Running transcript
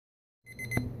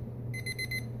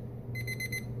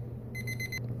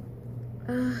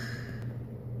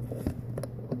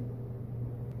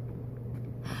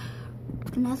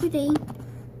Another day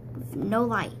with no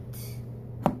light.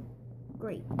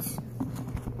 Great.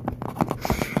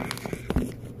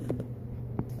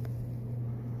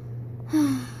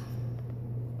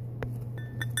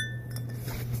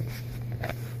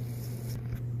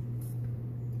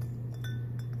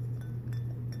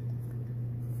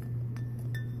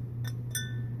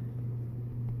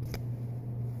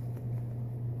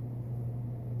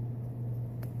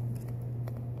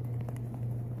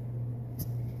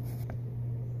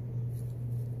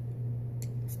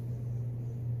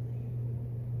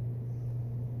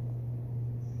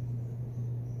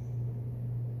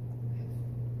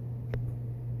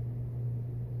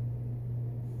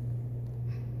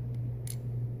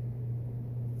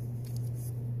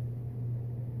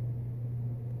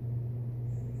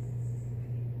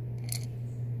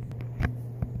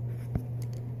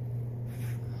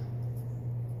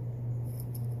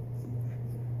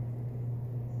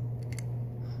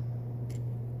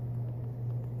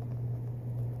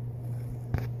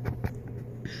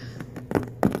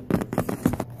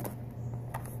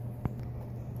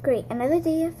 Great, another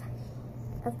day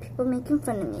of people making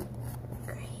fun of me.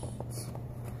 Great.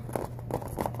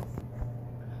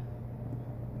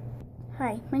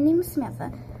 Hi, my name is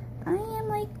Samantha. I am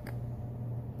like,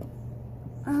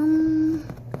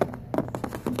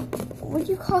 what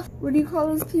do you call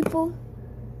those people?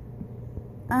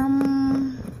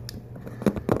 I'm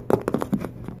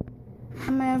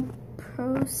a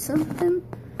pro something.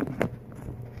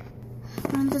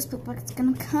 None of this book it's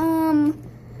gonna come.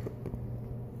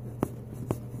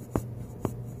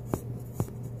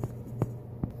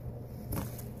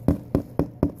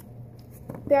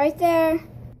 Be right there.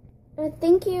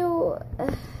 Thank you.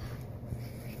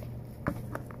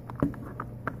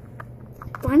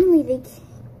 Finally, they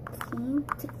came.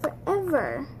 It took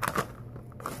forever.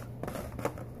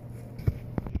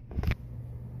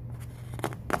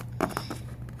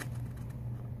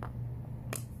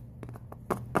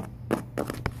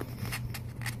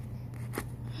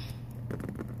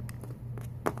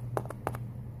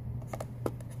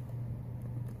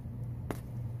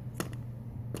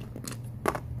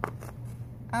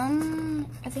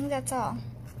 I think that's all.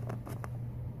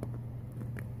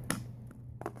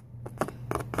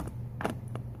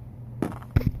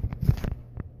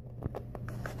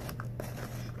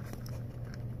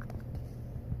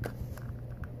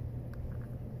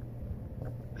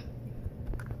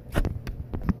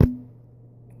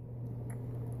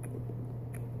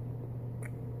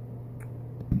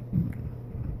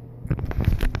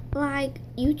 Like,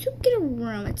 YouTube get a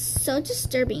room. It's so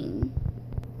disturbing.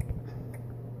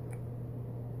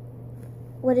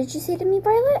 What did you say to me,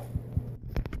 Violet?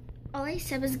 All I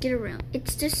said was get a room.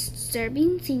 It's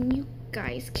disturbing seeing you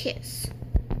guys kiss.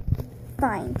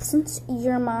 Fine, since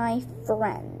you're my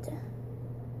friend.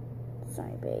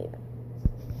 Sorry, babe.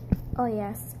 Oh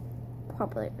yes,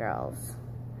 popular girls.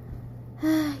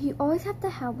 You always have to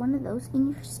have one of those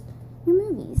in your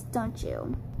movies, don't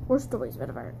you? Or stories,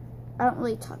 whatever. I don't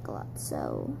really talk a lot,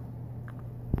 so...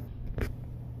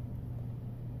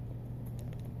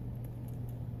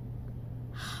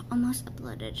 Almost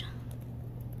uploaded.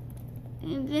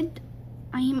 And then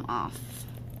I am off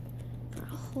for a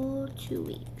whole 2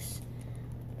 weeks.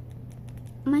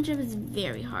 My job is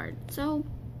very hard, so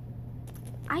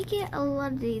I get a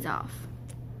lot of days off.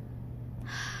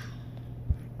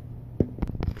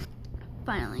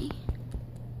 Finally.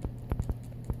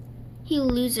 Hey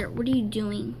loser, what are you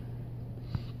doing?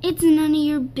 It's none of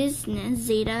your business,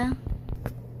 Zeta.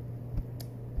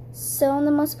 So I'm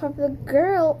the most popular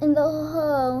girl in the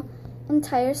whole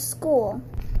entire school.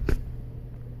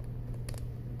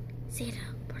 Zeta,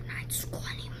 we're not in school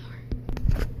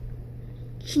anymore.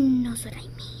 She knows what I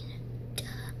mean. Duh.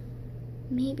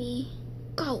 Maybe.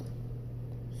 Go.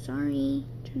 Sorry,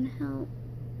 trying to help.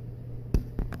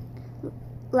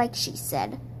 Like she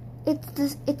said,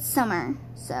 it's summer,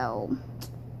 so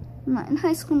I'm not in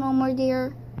high school no more,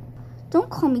 dear. Don't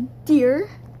call me dear.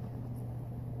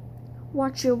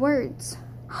 Watch your words.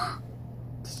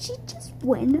 Did she just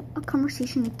win a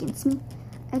conversation against me?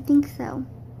 I think so.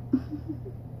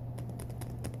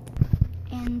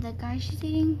 And the guy she's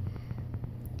dating,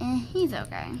 he's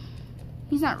okay.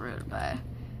 He's not rude, but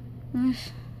I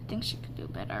think she could do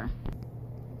better.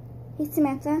 Hey,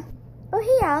 Samantha. Oh,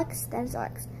 hey, Alex. That is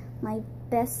Alex, my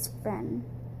best friend.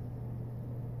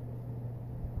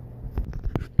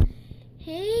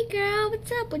 Hey, girl.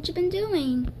 What's up? What you been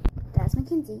doing? That's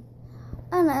Mackenzie.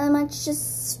 Not much.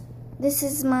 Just this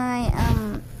is my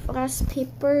last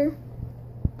paper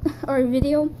or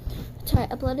video. So I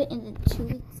uploaded in 2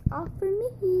 weeks. all for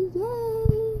me.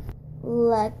 Yay!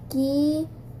 Lucky.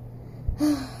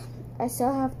 I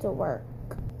still have to work.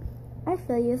 I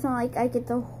feel you. It's not like I get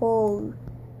the whole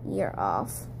year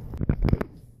off.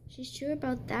 She's sure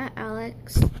about that,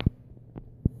 Alex.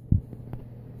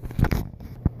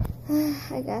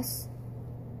 I guess.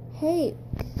 Hey,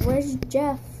 where's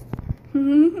Jeff?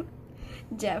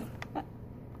 Jeff.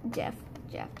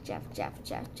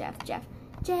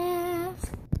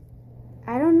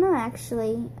 I don't know,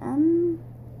 actually. I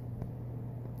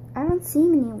don't see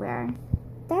him anywhere.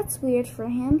 That's weird for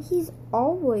him. He's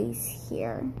always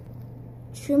here.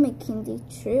 True, McKinley,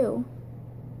 true.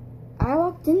 I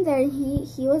walked in there and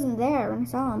he wasn't there when I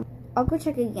saw him. I'll go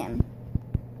check again.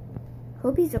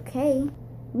 Hope he's okay.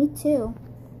 Me too.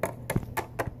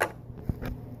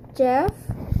 Jeff?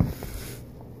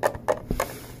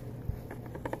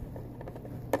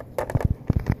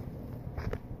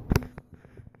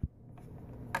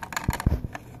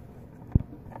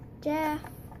 Jeff?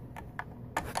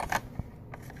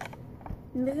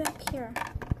 Move up here.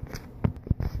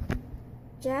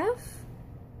 Jeff?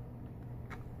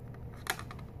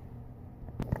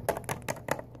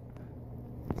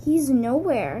 He's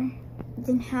nowhere.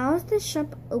 Then how is the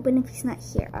shop open if he's not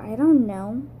here? I don't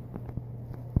know.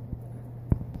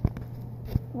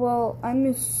 Well, I'm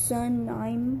his son.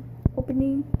 I'm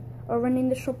opening or running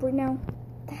the shop right now.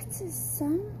 That's his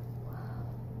son?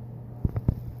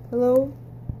 Hello?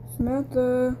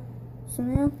 Samantha?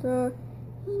 Samantha?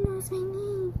 He knows my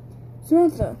name.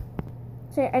 Samantha?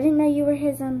 Sorry, I didn't know you were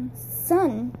his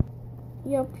son.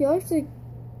 Yep, he likes to,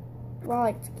 well, I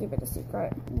like to keep it a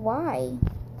secret. Why?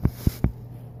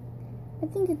 I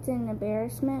think it's an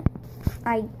embarrassment.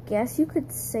 I guess you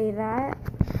could say that.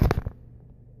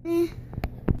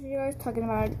 You're always talking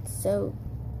about it, so,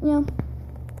 you know.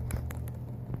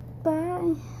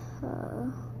 Bye.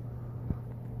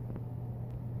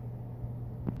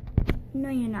 No,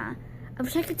 you're not. I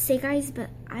wish I could say, guys, but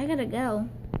I gotta go.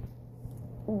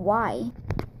 Why?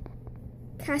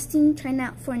 Casting, trying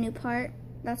out for a new part.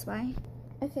 That's why.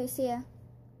 Okay, see ya.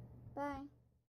 Bye.